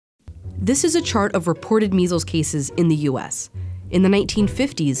This is a chart of reported measles cases in the US. In the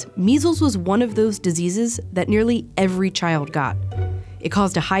 1950s, measles was one of those diseases that nearly every child got. It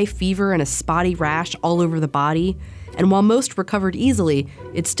caused a high fever and a spotty rash all over the body, and while most recovered easily,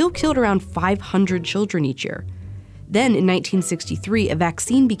 it still killed around 500 children each year. Then, in 1963, a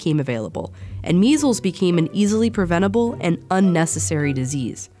vaccine became available, and measles became an easily preventable and unnecessary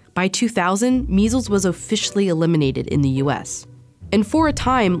disease. By 2000, measles was officially eliminated in the US. And for a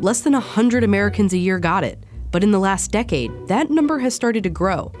time, less than 100 Americans a year got it. But in the last decade, that number has started to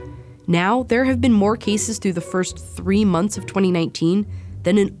grow. Now, there have been more cases through the first 3 months of 2019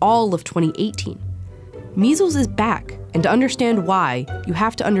 than in all of 2018. Measles is back, and to understand why, you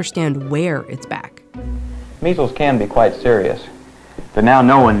have to understand where it's back. Measles can be quite serious, but now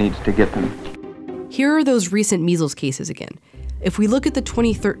no one needs to get them. Here are those recent measles cases again. If we look at the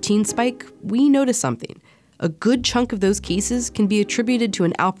 2013 spike, we notice something. A good chunk of those cases can be attributed to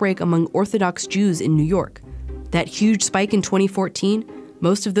an outbreak among Orthodox Jews in New York. That huge spike in 2014,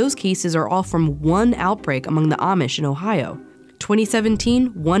 most of those cases are all from one outbreak among the Amish in Ohio. 2017,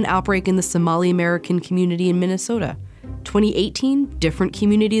 one outbreak in the Somali American community in Minnesota. 2018, different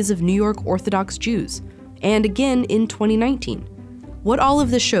communities of New York Orthodox Jews. And again in 2019. What all of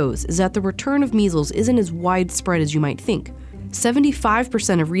this shows is that the return of measles isn't as widespread as you might think.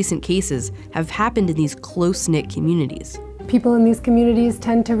 75% of recent cases have happened in these close-knit communities. People in these communities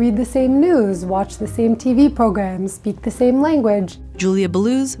tend to read the same news, watch the same TV programs, speak the same language. Julia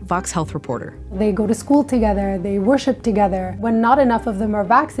Belluz, Vox Health reporter. They go to school together, they worship together. When not enough of them are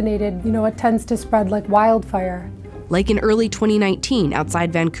vaccinated, it tends to spread like wildfire. Like in early 2019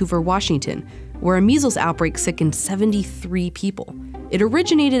 outside Vancouver, Washington, where a measles outbreak sickened 73 people. It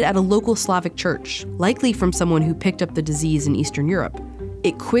originated at a local Slavic church, likely from someone who picked up the disease in Eastern Europe.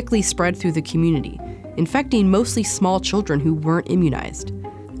 It quickly spread through the community, infecting mostly small children who weren't immunized.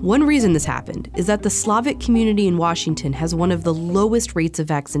 One reason this happened is that the Slavic community in Washington has one of the lowest rates of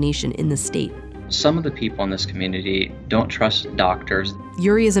vaccination in the state. Some of the people in this community don't trust doctors.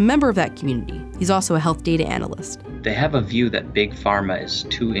 Yuri is a member of that community. He's also a health data analyst. They have a view that big pharma is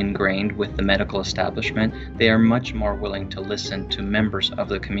too ingrained with the medical establishment. They are much more willing to listen to members of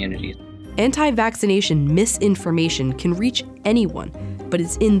the community. Anti-vaccination misinformation can reach anyone, but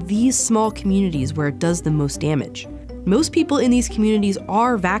it's in these small communities where it does the most damage. Most people in these communities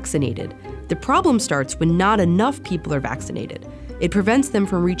are vaccinated. The problem starts when not enough people are vaccinated. It prevents them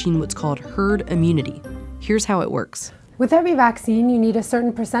from reaching what's called herd immunity. Here's how it works. With every vaccine, you need a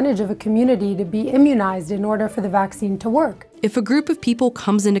certain percentage of a community to be immunized in order for the vaccine to work. If a group of people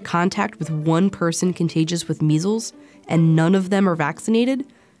comes into contact with one person contagious with measles and none of them are vaccinated,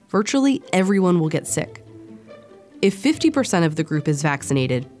 virtually everyone will get sick. If 50% of the group is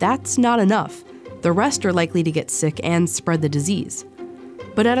vaccinated, that's not enough. The rest are likely to get sick and spread the disease.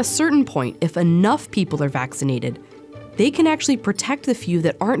 But at a certain point, if enough people are vaccinated, they can actually protect the few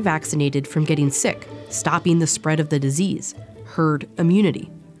that aren't vaccinated from getting sick, stopping the spread of the disease, herd immunity.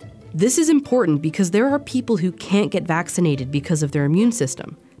 This is important because there are people who can't get vaccinated because of their immune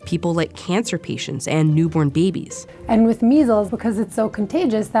system, people like cancer patients and newborn babies. And with measles, because it's so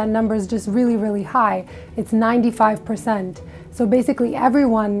contagious, that number is just really, really high. It's 95%. So basically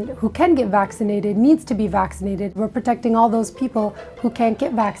everyone who can get vaccinated needs to be vaccinated. We're protecting all those people who can't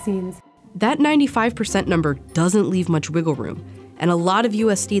get vaccines. That 95% number doesn't leave much wiggle room, and a lot of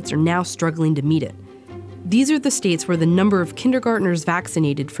US states are now struggling to meet it. These are the states where the number of kindergartners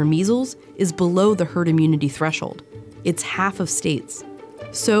vaccinated for measles is below the herd immunity threshold. It's half of states.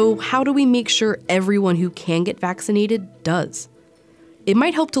 So how do we make sure everyone who can get vaccinated does? It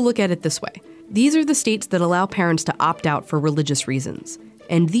might help to look at it this way. These are the states that allow parents to opt out for religious reasons,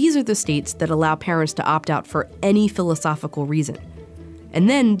 and these are the states that allow parents to opt out for any philosophical reason. And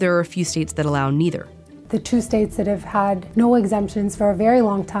then there are a few states that allow neither. The two states that have had no exemptions for a very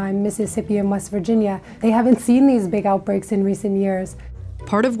long time, Mississippi and West Virginia, they haven't seen these big outbreaks in recent years.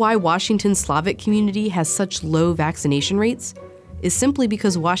 Part of why Washington's Slavic community has such low vaccination rates is simply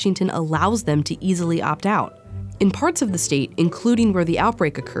because Washington allows them to easily opt out. In parts of the state, including where the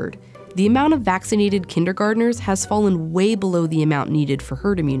outbreak occurred, the amount of vaccinated kindergartners has fallen way below the amount needed for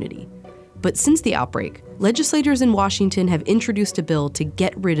herd immunity. But since the outbreak, legislators in Washington have introduced a bill to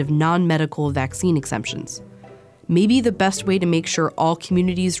get rid of non-medical vaccine exemptions. Maybe the best way to make sure all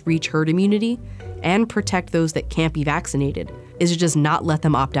communities reach herd immunity and protect those that can't be vaccinated is to just not let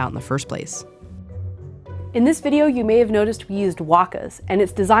them opt out in the first place. In this video, you may have noticed we used wakas, and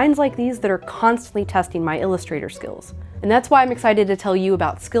it's designs like these that are constantly testing my Illustrator skills. And that's why I'm excited to tell you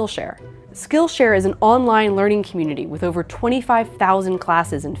about Skillshare. Skillshare is an online learning community with over 25,000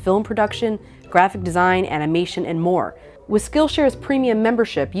 classes in film production, graphic design, animation, and more, With Skillshare's premium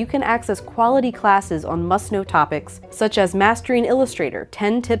membership, you can access quality classes on must-know topics such as Mastering Illustrator,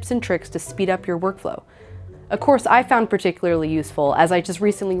 10 tips and tricks to speed up your workflow. A course I found particularly useful as I just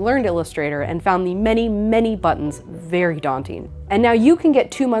recently learned Illustrator and found the many buttons very daunting. And now you can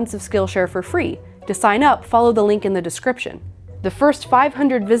get 2 months of Skillshare for free. To sign up, follow the link in the description. The first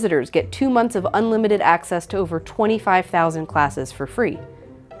 500 visitors get 2 months of unlimited access to over 25,000 classes for free.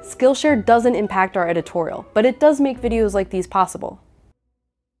 Skillshare doesn't impact our editorial, but it does make videos like these possible.